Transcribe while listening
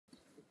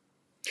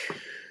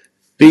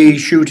The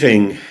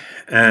shooting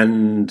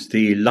and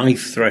the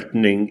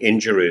life-threatening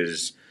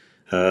injuries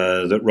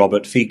that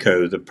Robert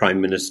Fico, the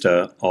Prime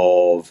Minister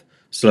of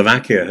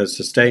Slovakia, has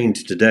sustained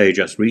today,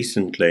 just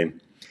recently,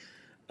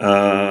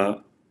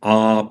 are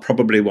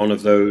probably one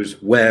of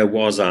those "where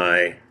was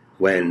I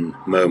when"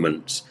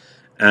 moments.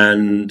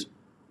 And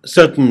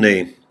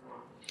certainly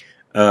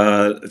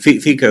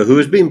Fico, who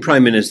has been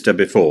Prime Minister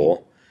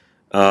before,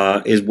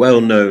 is well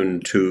known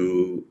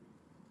to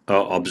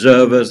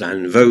observers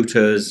and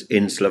voters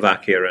in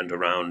Slovakia and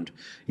around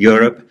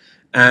Europe,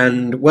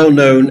 and well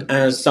known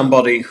as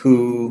somebody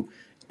who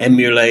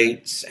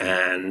emulates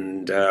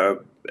and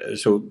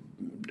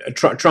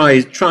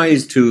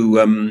tries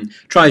to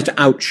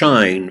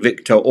outshine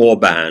Viktor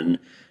Orban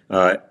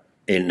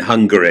in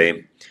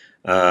Hungary,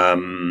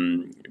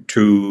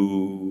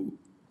 to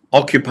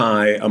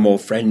occupy a more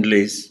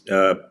friendly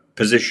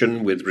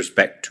position with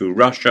respect to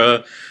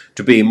Russia,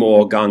 to be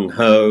more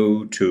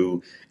gung-ho,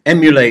 to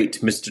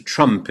emulate Mr.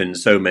 Trump in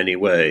so many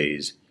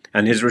ways.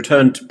 And his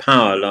return to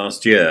power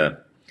last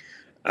year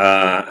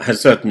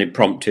has certainly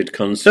prompted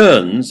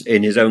concerns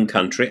in his own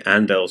country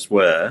and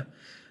elsewhere.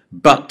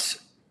 But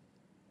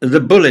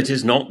the bullet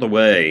is not the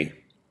way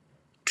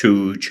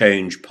to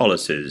change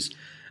policies.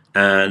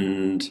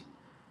 And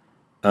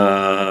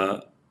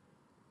there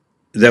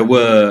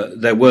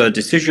were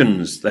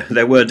decisions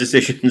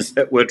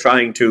that were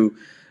trying to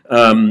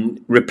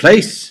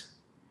replace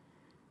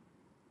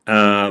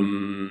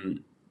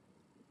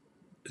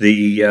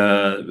the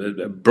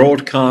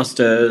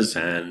broadcasters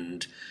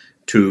and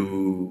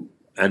to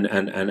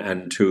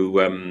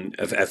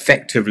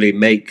effectively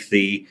make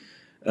the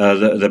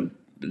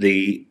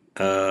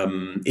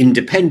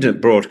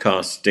independent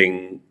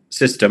broadcasting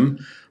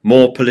system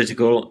more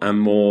political and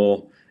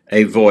more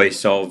a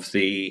voice of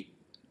the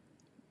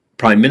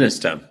Prime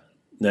Minister,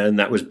 and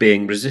that was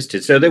being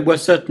resisted. So there were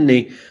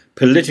certainly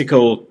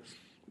political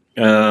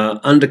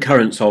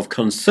undercurrents of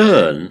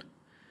concern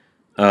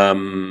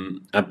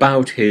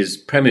about his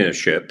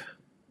premiership,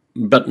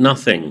 but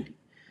nothing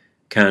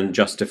can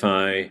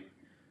justify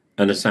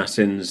an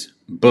assassin's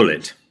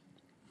bullet.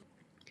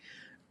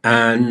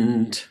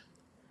 And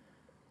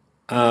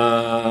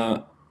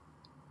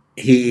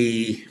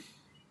he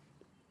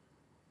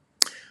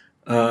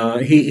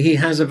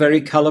has a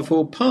very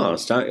colourful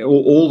past,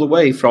 all the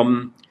way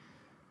from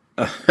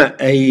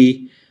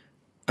a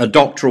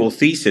doctoral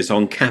thesis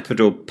on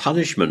capital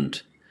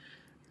punishment,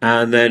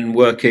 and then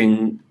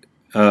working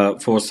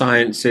for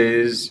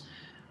sciences,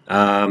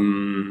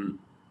 and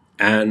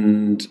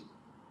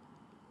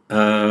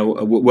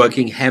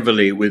working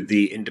heavily with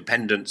the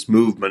independence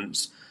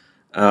movements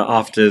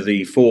after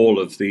the fall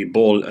of the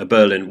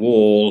Berlin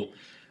Wall,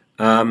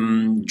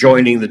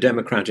 joining the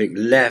democratic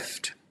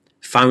left,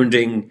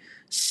 founding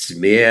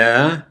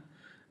Smear,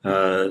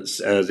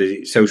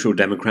 the Social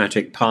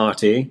Democratic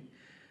Party,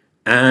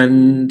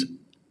 and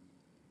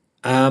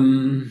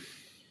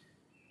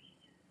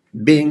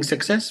being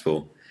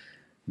successful.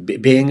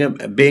 Being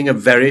a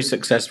very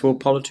successful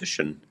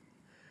politician,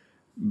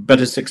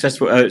 but a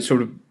successful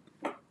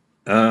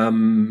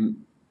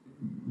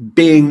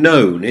being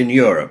known in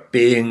Europe,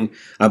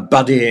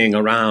 buddying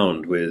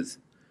around with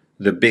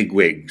the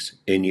bigwigs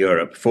in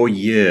Europe for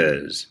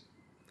years.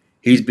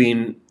 He's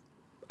been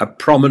a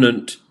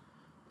prominent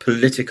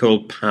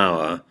political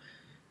power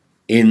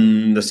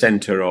in the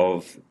centre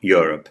of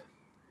Europe,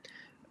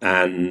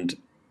 and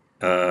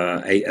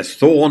a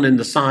thorn in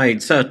the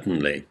side,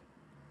 certainly.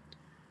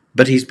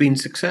 But he's been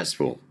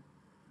successful.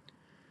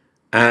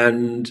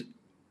 And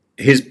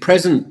his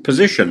present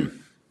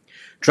position,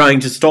 trying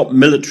to stop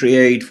military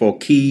aid for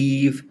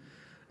Kyiv,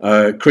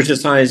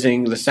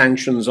 criticizing the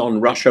sanctions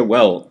on Russia,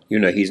 well,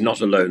 he's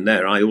not alone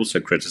there. I also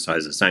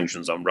criticize the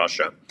sanctions on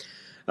Russia.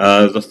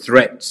 The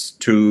threats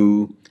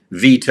to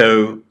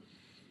veto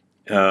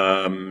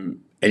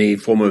any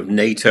form of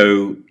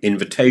NATO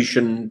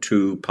invitation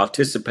to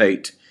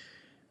participate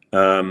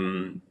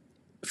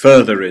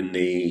further in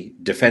the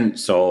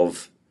defense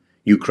of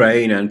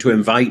Ukraine, and to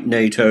invite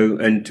NATO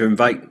and to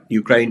invite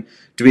Ukraine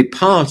to be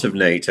part of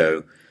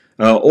NATO.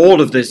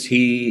 All of this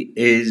he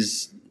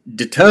is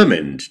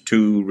determined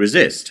to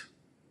resist.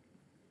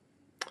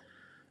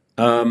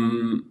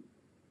 But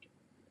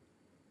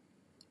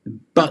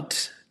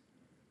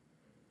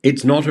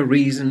it's not a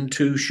reason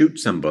to shoot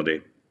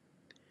somebody.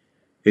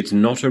 It's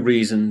not a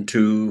reason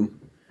to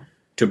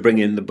bring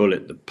in the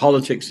bullet. The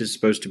politics is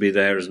supposed to be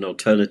there as an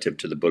alternative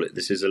to the bullet.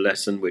 This is a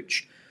lesson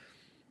which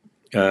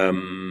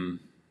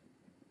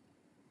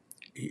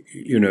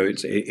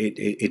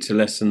it's a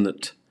lesson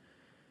that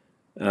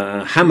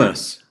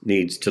Hamas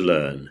needs to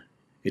learn.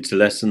 It's a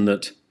lesson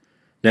that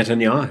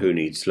Netanyahu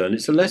needs to learn.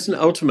 It's a lesson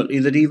ultimately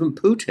that even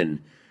Putin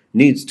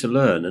needs to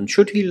learn. And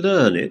should he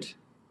learn it,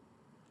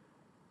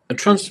 a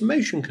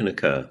transformation can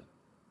occur.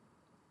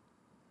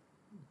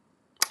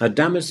 A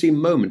Damascene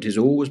moment is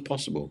always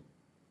possible,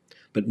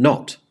 but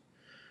not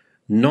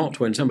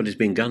when somebody's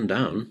been gunned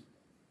down.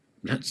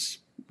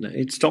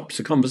 It stops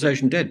the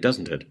conversation dead,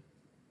 doesn't it?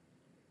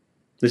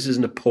 This is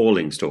an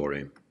appalling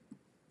story.